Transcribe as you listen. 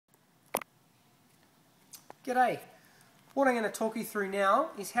G'day. What I'm going to talk you through now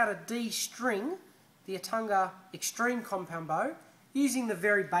is how to de-string the Atunga Extreme compound bow using the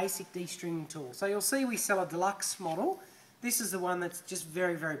very basic de-stringing tool. So you'll see we sell a deluxe model. This is the one that's just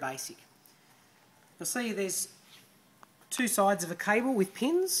very basic. You'll see there's two sides of a cable with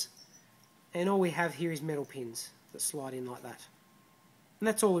pins, and all we have here is metal pins that slide in like that. And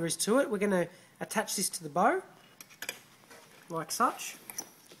that's all there is to it. We're going to attach this to the bow like such.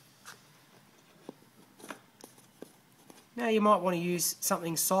 Now you might want to use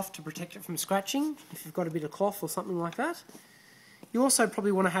something soft to protect it from scratching if you've got a bit of cloth or something like that. You also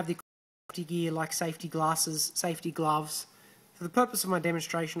probably want to have the safety gear like safety glasses, safety gloves. For the purpose of my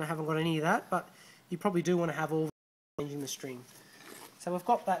demonstration I haven't got any of that, but you probably do want to have all changing the string. So we've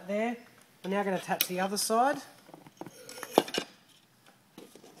got that there. We're now going to attach the other side.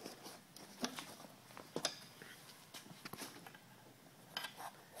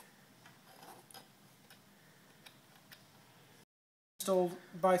 Installed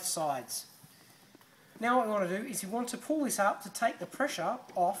both sides. Now what we want to do is we want to pull this up to take the pressure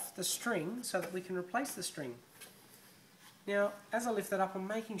off the string so that we can replace the string. Now as I lift that up, I'm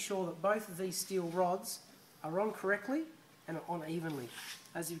making sure that both of these steel rods are on correctly and are on evenly.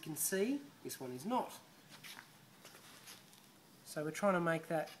 As you can see, this one is not. So we're trying to make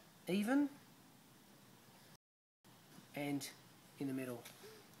that even and in the middle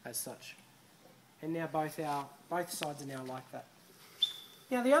as such. And now both sides are now like that.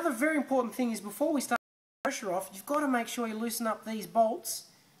 Now the other very important thing is before we start the pressure off, you've got to make sure you loosen up these bolts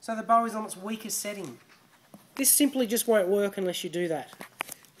so the bow is on its weakest setting. This simply just won't work unless you do that.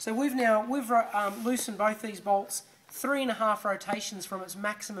 So we've loosened both these bolts 3.5 rotations from its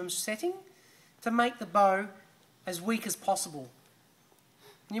maximum setting to make the bow as weak as possible.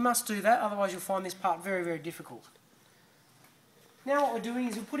 You must do that, otherwise you'll find this part very difficult. Now what we're doing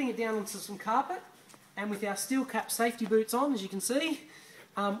is we're putting it down onto some carpet, and with our steel cap safety boots on, as you can see,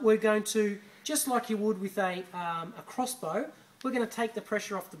 we're going to, just like you would with a crossbow, we're going to take the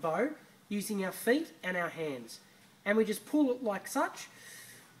pressure off the bow using our feet and our hands. And we just pull it like such,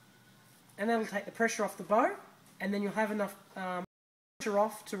 and that'll take the pressure off the bow, and then you'll have enough pressure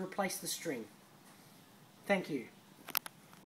off to replace the string. Thank you.